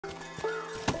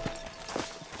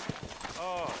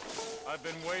I've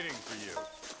been waiting for you.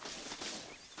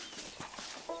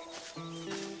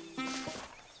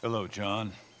 Hello,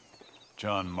 John.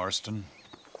 John Marston.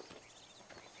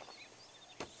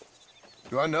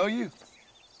 Do I know you?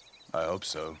 I hope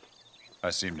so.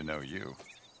 I seem to know you.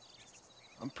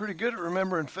 I'm pretty good at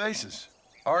remembering faces.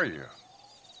 Are you?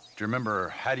 Do you remember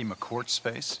Hattie McCourt's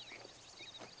face?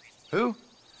 Who?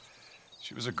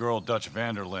 She was a girl Dutch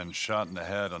Vanderlyn shot in the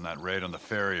head on that raid on the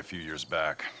ferry a few years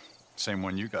back. Same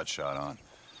one you got shot on.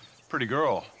 Pretty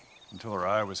girl, until her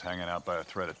eye was hanging out by a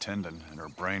thread of tendon and her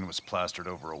brain was plastered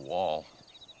over a wall.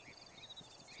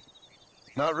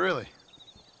 Not really.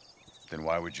 Then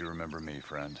why would you remember me,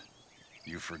 friend?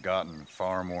 You've forgotten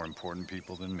far more important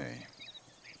people than me.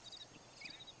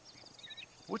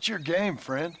 What's your game,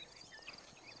 friend?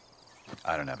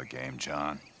 I don't have a game,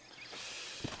 John.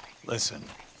 Listen,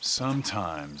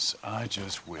 sometimes I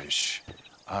just wish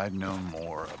I'd known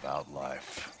more about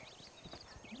life.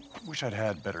 Wish I'd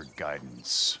had better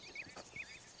guidance.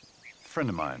 A friend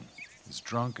of mine is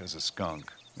drunk as a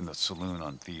skunk in the saloon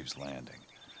on Thieves' Landing.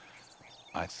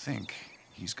 I think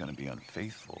he's gonna be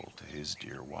unfaithful to his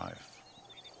dear wife.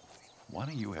 Why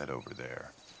don't you head over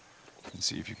there and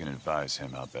see if you can advise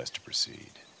him how best to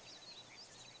proceed?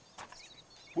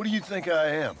 What do you think I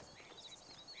am?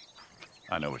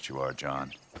 I know what you are,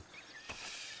 John.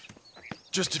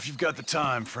 Just if you've got the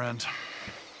time, friend.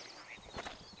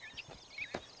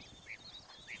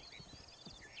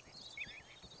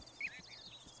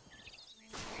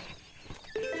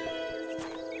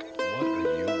 What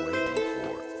are you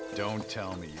waiting for? Don't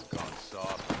tell me you've gone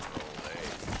soft in your old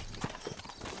age.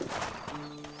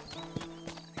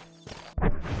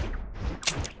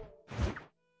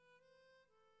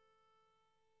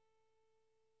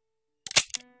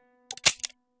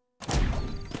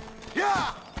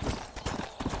 Yeah!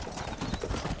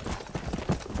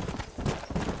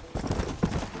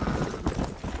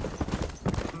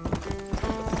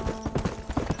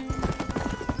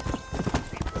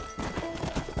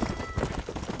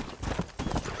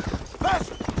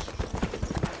 Faster!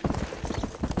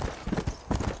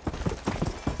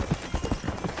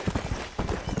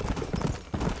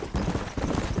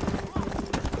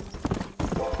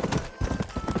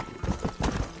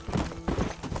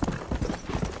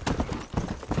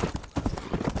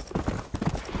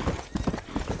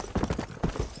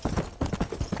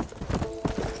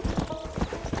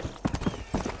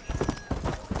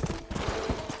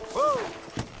 Whoa!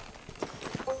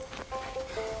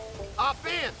 Hop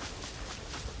in!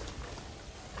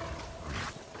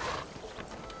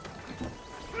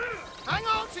 Hang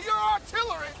on to your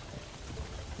artillery!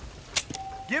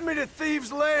 Give me the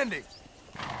Thieves' Landing.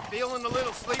 Feeling a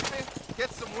little sleepy?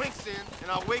 Get some winks in,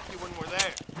 and I'll wake you when we're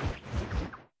there.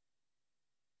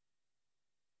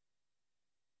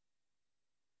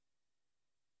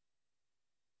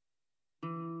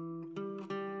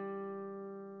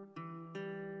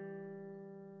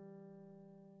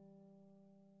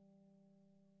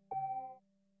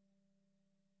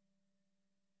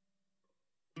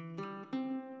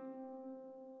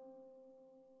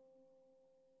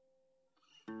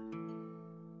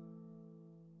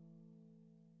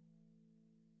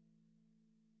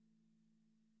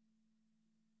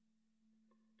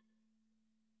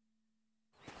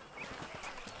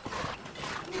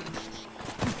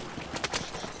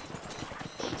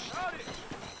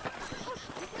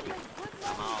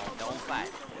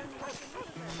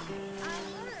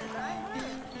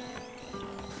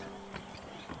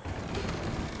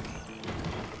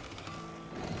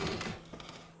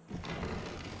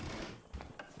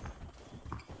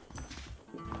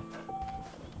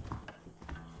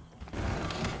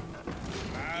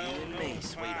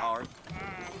 Sweetheart.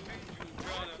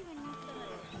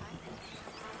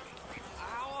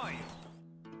 How are you?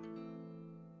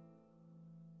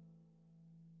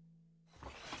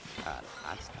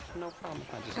 No problem.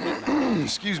 I just get my...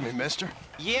 Excuse me, mister.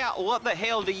 Yeah, what the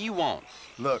hell do you want?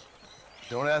 Look,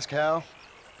 don't ask how,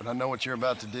 but I know what you're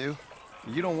about to do.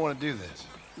 You don't want to do this.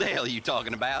 The hell are you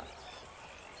talking about?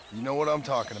 You know what I'm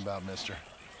talking about, mister.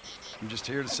 I'm just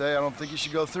here to say I don't think you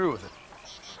should go through with it.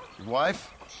 Your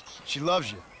wife, she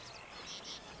loves you.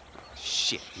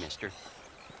 Shit, mister.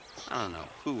 I don't know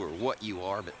who or what you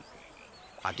are, but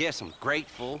I guess I'm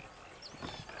grateful.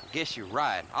 I guess you're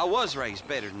right. I was raised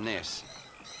better than this.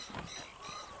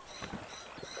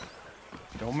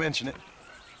 Don't mention it.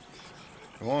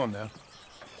 Go on now.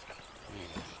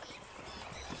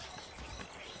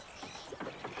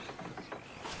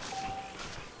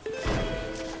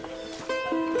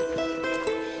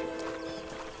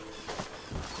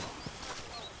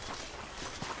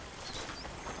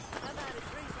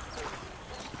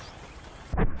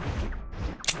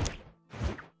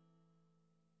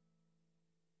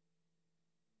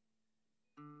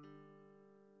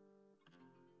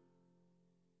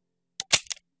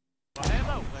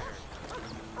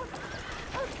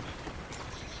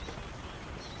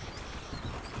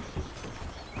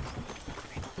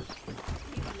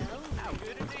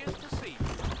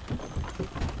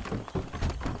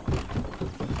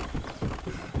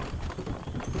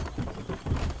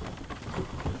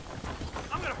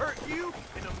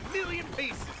 in a million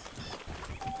pieces.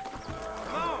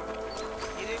 Come on,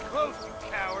 get in close, you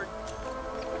coward.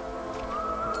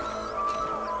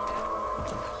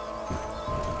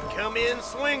 Come in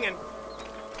swinging.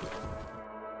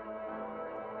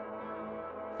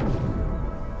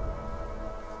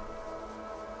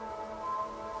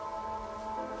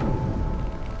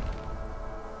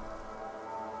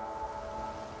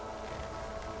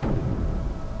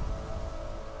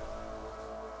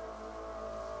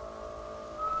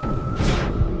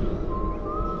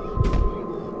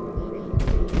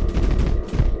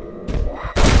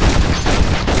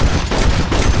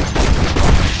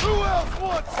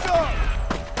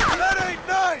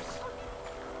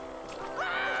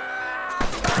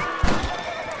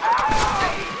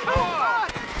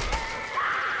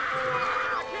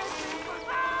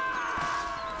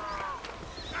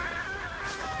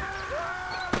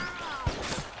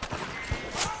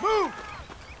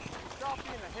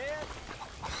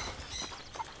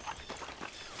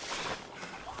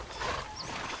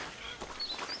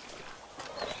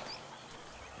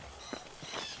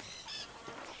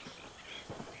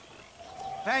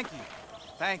 Thank you.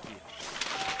 Thank you.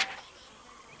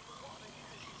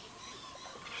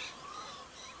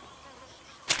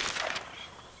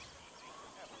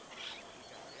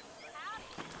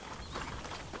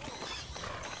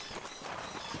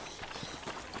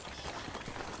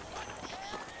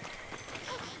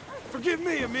 Forgive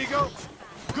me, amigo.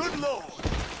 Good Lord.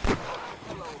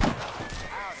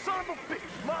 Son of a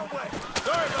bitch, my way.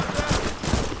 Sorry about that.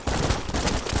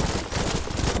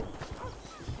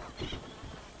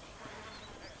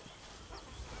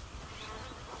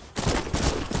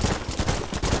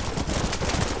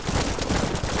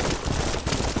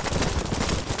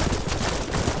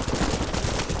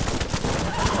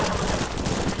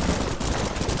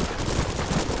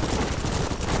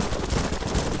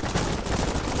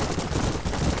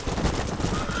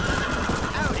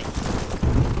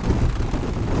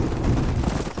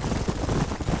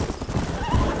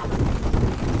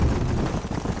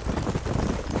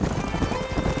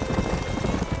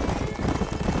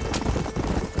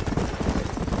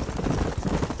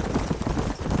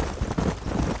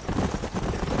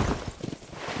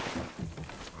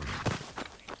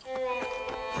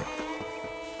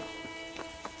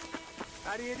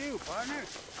 How do you do, partner?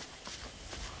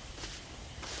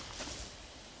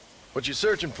 What you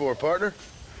searching for, partner?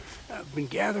 I've been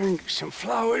gathering some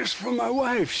flowers for my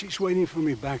wife. She's waiting for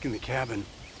me back in the cabin.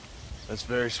 That's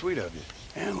very sweet of you.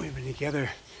 And we've been together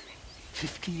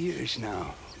 50 years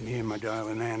now, me and my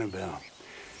darling Annabelle.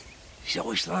 She's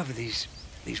always loved these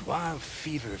wild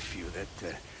fever few that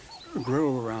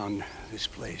grow around this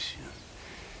place. You know.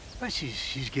 But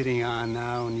she's getting on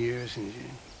now in years, and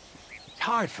it's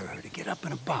hard for her to get up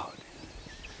and about.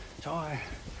 So I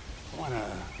want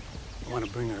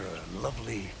to bring her a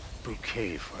lovely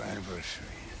bouquet for our anniversary.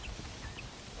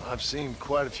 I've seen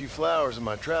quite a few flowers in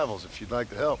my travels, if you'd like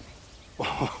to help.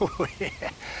 Oh, yeah.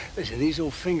 Listen, these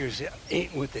old fingers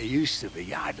ain't what they used to be.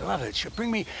 Yeah, I'd love it. Sure,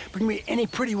 bring me any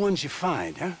pretty ones you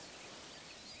find, huh?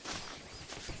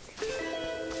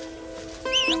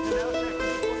 Something else I can do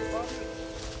for you, partner?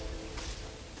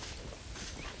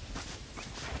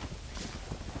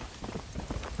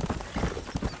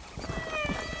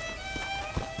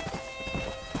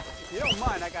 If you don't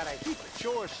mind, I got a heap of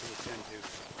chores to attend to.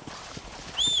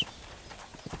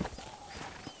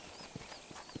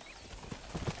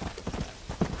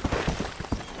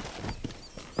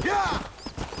 Yeah!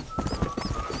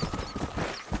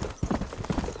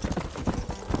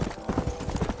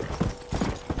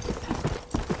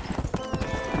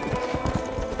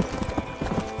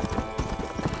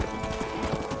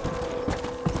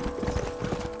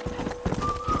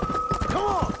 Come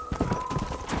on!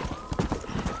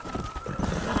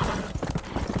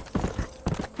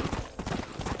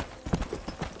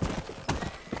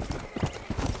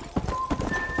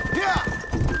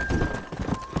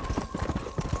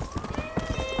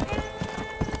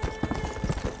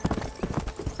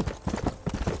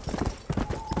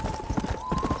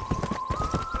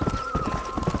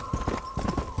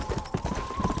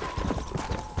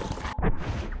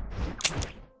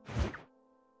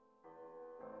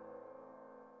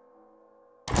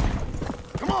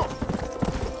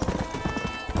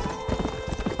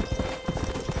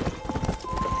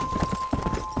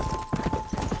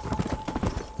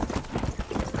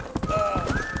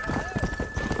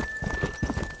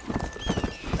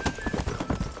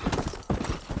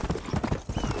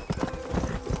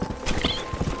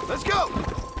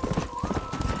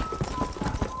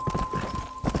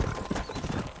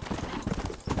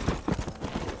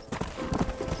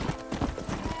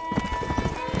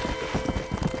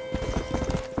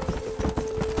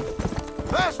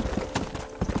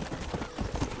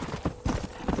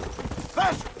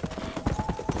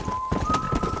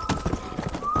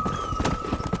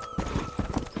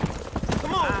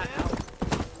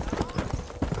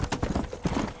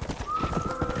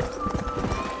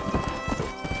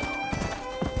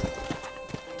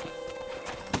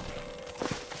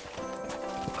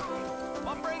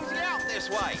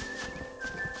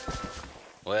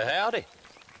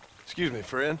 Excuse me,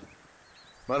 friend.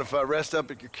 Mind if I rest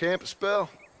up at your camp a spell?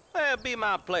 Well, it'd be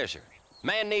my pleasure.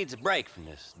 Man needs a break from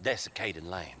this desiccated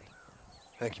land.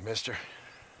 Thank you, mister.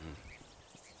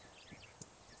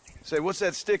 Say, what's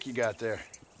that stick you got there?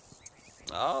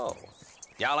 Oh,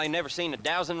 y'all ain't never seen a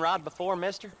dowsing rod before,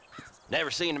 mister?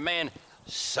 Never seen a man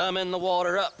summon the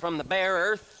water up from the bare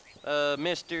earth,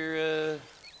 Mr.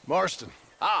 Marston.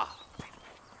 Ah,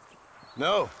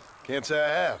 No, can't say I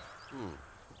have.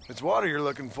 It's water you're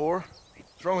looking for.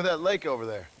 What's wrong with that lake over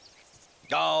there?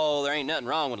 oh, there ain't nothing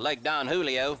wrong with Lake Don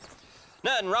Julio.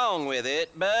 Nothing wrong with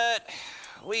it, but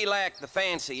we lack the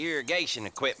fancy irrigation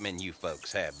equipment you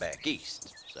folks have back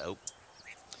east, so...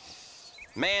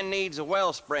 Man needs a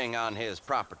wellspring on his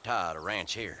property to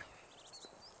ranch here.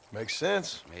 Makes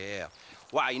sense. Yeah.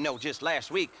 Why, you know, just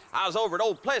last week, I was over at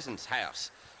old Pleasant's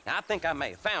house. Now, I think I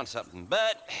may have found something,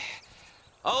 but...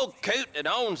 Old coot that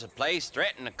owns the place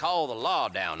threatened to call the law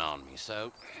down on me,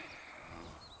 so...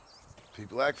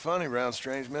 People act funny around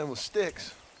strange men with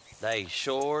sticks. They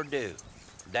sure do.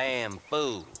 Damn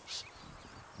fools.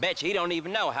 Bet you he don't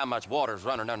even know how much water's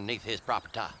running underneath his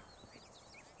property.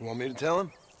 You want me to tell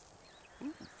him?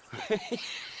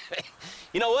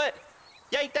 You know what?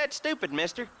 You ain't that stupid,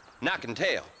 mister. And I can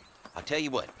tell. I'll tell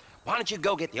you what. Why don't you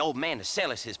go get the old man to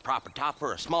sell us his property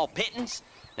for a small pittance?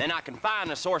 Then I can find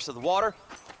the source of the water,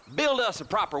 build us a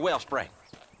proper wellspring.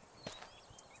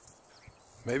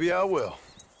 Maybe I will.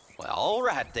 Well, all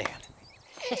right then.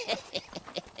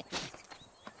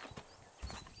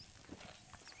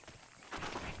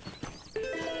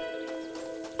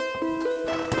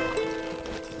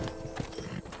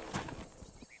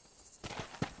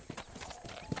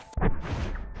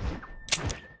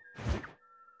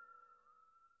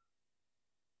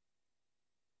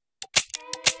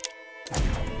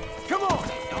 Come on!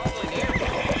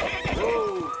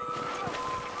 Whoa.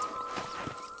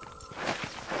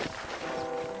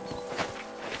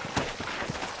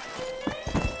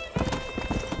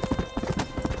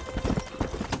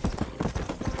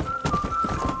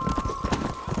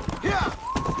 Yeah!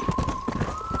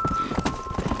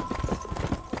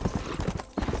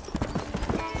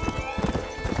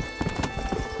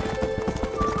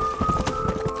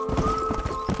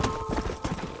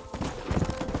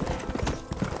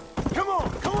 Come on,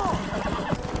 come on!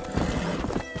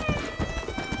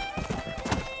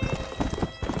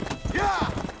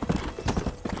 Yeah!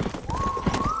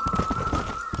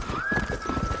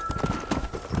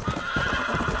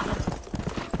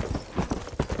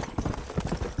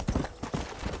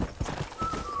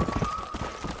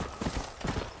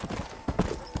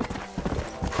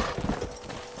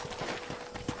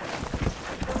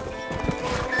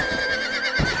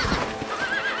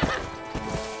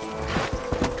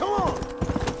 Come on!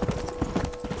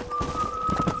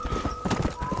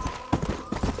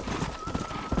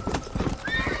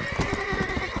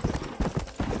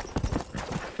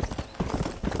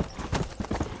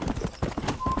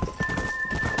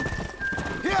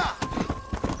 Yeah!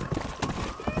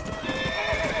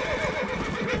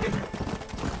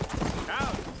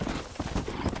 Out.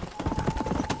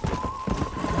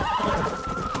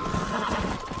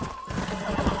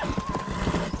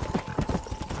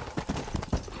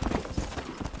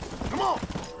 Come on!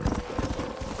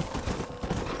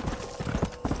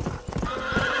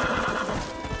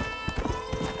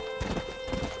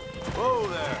 Whoa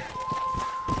there!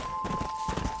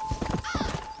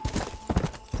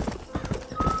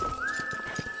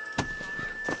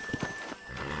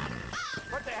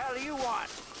 What the hell do you want?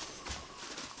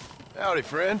 Howdy,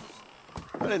 friend.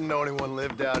 I didn't know anyone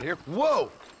lived out here.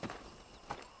 Whoa!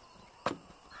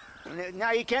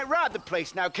 Now you can't rob the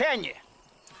place now, can you?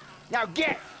 Now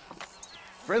get!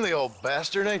 Friendly old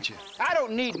bastard, ain't you? I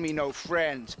don't need me no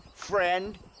friends,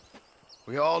 friend.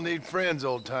 We all need friends,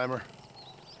 old-timer.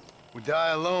 We die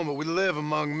alone, but we live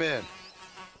among men.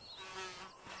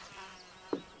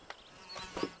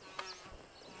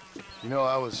 You know,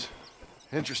 I was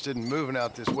interested in moving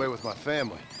out this way with my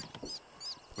family.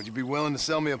 Would you be willing to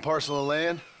sell me a parcel of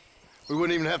land? We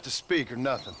wouldn't even have to speak or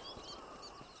nothing.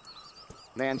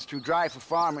 Land's too dry for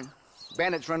farming.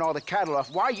 Bandits run all the cattle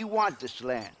off. Why you want this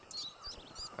land?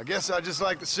 I guess I just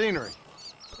like the scenery.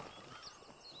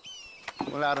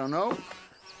 Well, I don't know.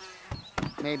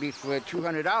 Maybe for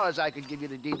 $200 I could give you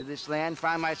the deed to this land,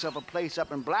 find myself a place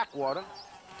up in Blackwater.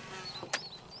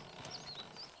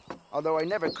 Although I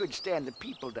never could stand the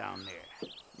people down there.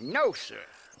 No, sir.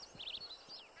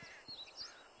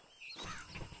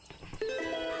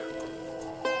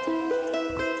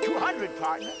 $200,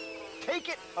 partner. Take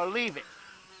it or leave it.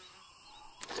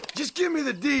 Just give me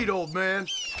the deed, old man.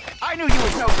 I knew you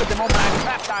was no good the moment I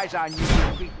clapped eyes on you,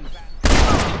 you creepy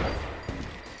bastard.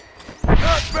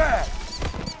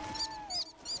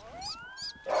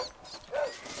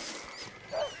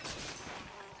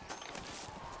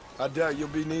 I doubt you'll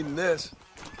be needing this.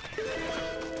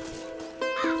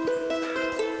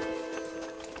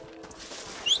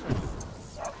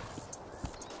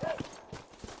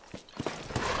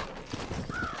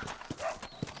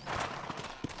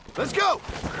 Let's go!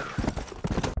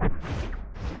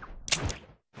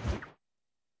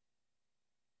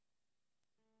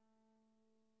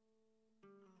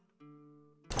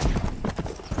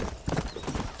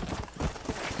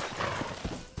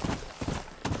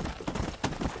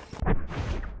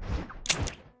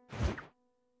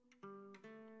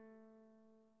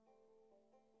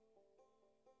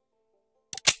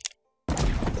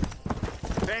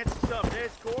 Fancy some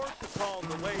discourse upon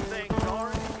the way things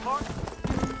are in the park?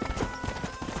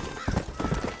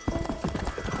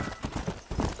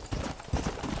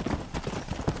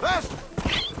 Faster!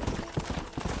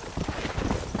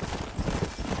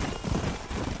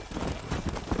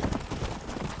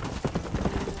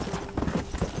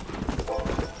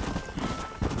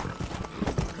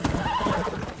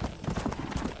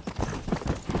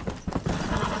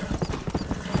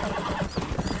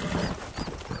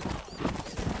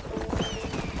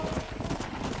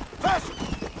 Faster!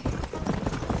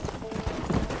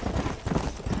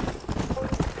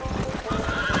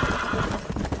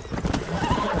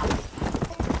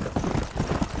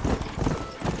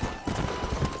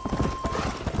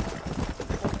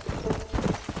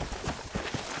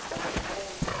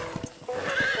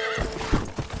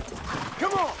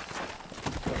 Come on!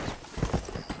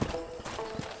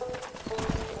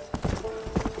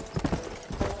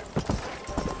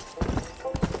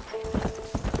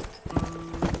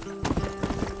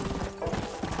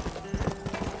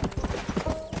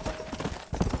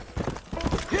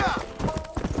 Yeah!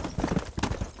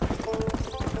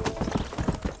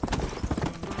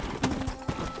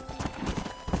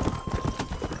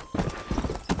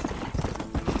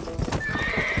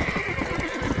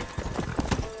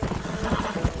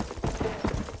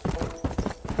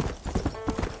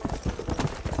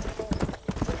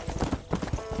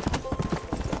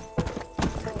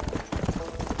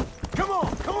 Come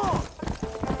on, come on!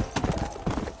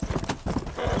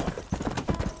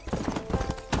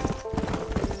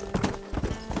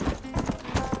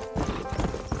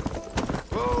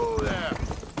 Whoa there!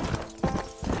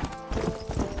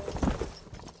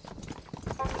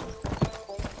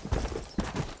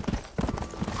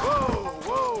 Whoa,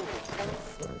 whoa!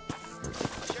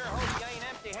 Sure hope you ain't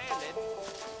empty-handed.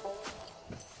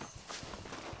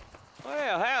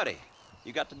 Well, howdy.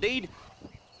 You got the deed?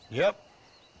 Yep.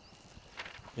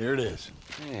 Here it is.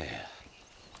 Yeah.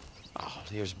 Oh,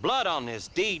 there's blood on this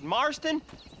deed, Marston.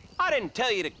 I didn't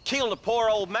tell you to kill the poor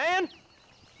old man.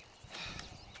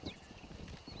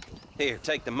 Here,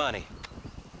 take the money.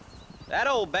 That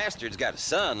old bastard's got a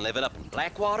son living up in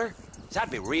Blackwater, so I'd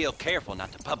be real careful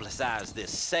not to publicize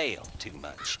this sale too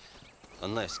much.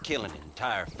 Unless killing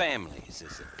entire families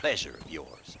is a pleasure of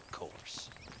yours, of course.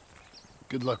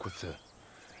 Good luck with the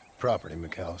property,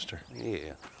 McAllister.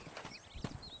 Yeah.